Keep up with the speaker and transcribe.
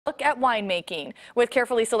look at winemaking. With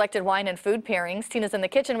carefully selected wine and food pairings, Tina's in the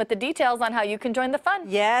kitchen with the details on how you can join the fun.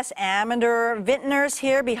 Yes, Amador Vintners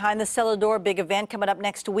here behind the Cellar Door. Big event coming up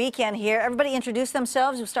next weekend here. Everybody introduce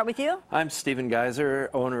themselves. We'll start with you. I'm Stephen Geiser,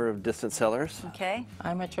 owner of Distant Cellars. Okay.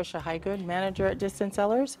 I'm Patricia Highgood, manager at Distant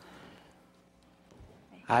Cellars.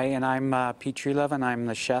 Hi, and I'm Pete Treelove. I'm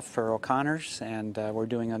the chef for O'Connor's, and we're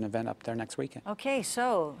doing an event up there next weekend. Okay,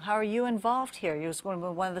 so how are you involved here? You're just one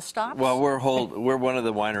of the stops? Well, we're one of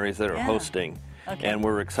the wineries that are hosting, and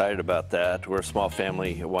we're excited about that. We're a small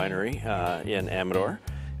family winery in Amador,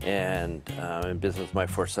 and in business with my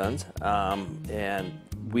 4 sons, and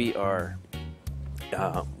we are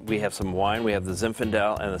we have some wine. We have the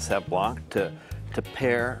Zinfandel and the Sauv Blanc to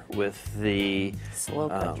pair with the slow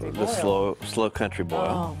country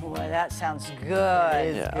boil. Oh boy, that sounds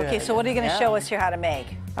good. Yeah. Okay, so what are you going to show us here how to make?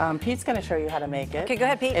 Pete's going to show you how to make it. Okay, go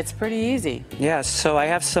ahead, Pete. It's pretty easy. Yeah, so I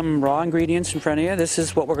have some raw ingredients in front of you. This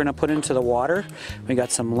is what we're going to put into the water. We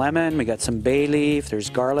got some lemon, we got some bay leaf, there's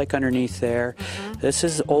garlic underneath there. This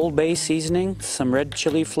is Old Bay seasoning, some red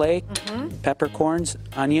chili flake, peppercorns,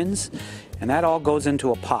 onions, and that all goes into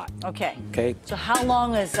a pot. Okay. Okay. So how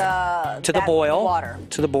long is to the boil? Water?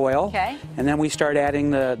 To the boil. Okay. And then we start adding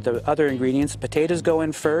the other ingredients. Potatoes go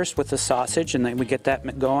in first with the sausage, and then we get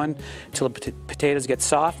that going until the potatoes get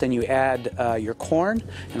soft. Then you add your corn,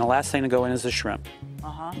 and the last thing to go in is the shrimp.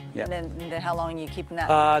 Yeah. And then how long are you keeping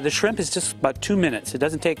that? The shrimp is just about 2 minutes. It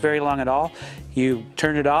doesn't take very long at all. You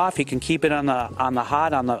turn it off. You can keep it on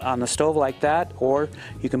the stove like that, or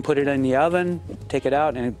you can put it in the oven, take it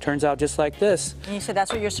out, and it turns out just like this. And you said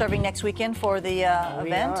that's what you're serving next weekend for the event?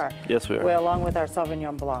 We are. Yes, we are. Well, along with our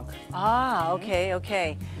Sauvignon Blanc. Ah, okay,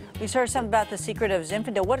 okay. We heard something about the secret of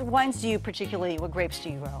Zinfandel. What wines do you what grapes do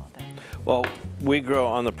you grow out there? Well, we grow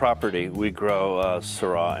on the property. We grow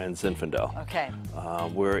Syrah and Zinfandel. Okay.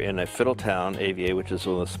 We're in a Fiddletown AVA, which is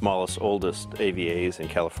one of the smallest, oldest AVAs in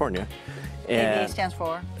California. AVA stands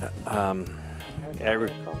for?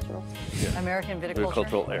 Agricultural. American Viticulture?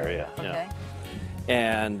 Agricultural area, Okay.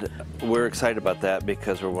 And we're excited about that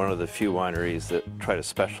because we're one of the few wineries that try to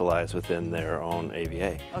specialize within their own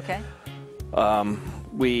AVA. Okay.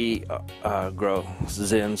 We grow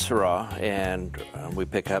Zin Syrah, and we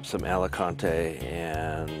pick up some Alicante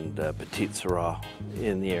and Petite Syrah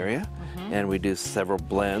in the area, and we do several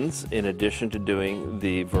blends in addition to doing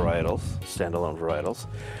the varietals, standalone varietals.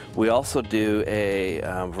 We also do an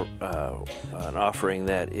offering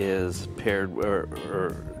that is paired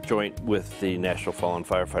or joint with the National Fallen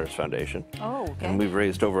Firefighters Foundation. Oh, okay. And we've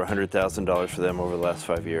raised over $100,000 for them over the last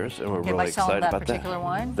 5 years, and we're really excited about that. particular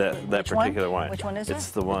wine? That particular wine. Which one is it? It's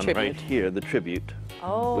the one right here, the Tribute.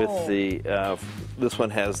 Oh. With the, this one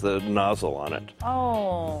has the nozzle on it.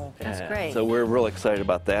 Oh, that's great. So we're real excited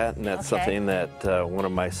about that, and that's something that one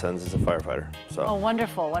of my sons is a firefighter. So. Oh,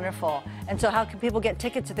 wonderful, wonderful. And so how can people get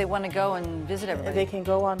tickets if they want to go and visit everybody? They can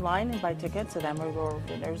go online and buy tickets at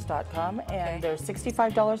amadorvintners.com, and they're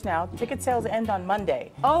 $65 now. Ticket sales end on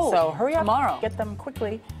Monday. Oh, so hurry up, tomorrow. Get them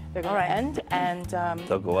quickly. They're going to end, and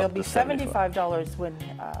they'll be $75 when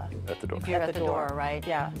at the door. If you're at the door, right?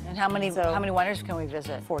 Yeah. And how many wineries can we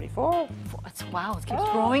visit? 44. Wow, it keeps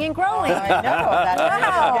growing and growing. I know.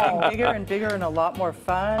 That's getting bigger and bigger and a lot more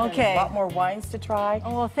fun. Okay. And a lot more wines to try.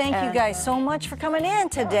 Oh, well, thank you guys so much for coming in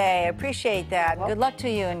today. I appreciate that. Good luck to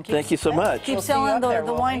you, and Thank you so much. Keep We'll selling see you up there,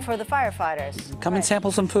 the wine for the firefighters. Come and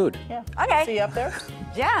sample some food. Yeah. Okay. See you up there?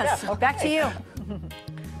 Yes. Yeah, okay. Back to you.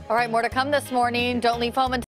 All right, more to come this morning. Don't leave home until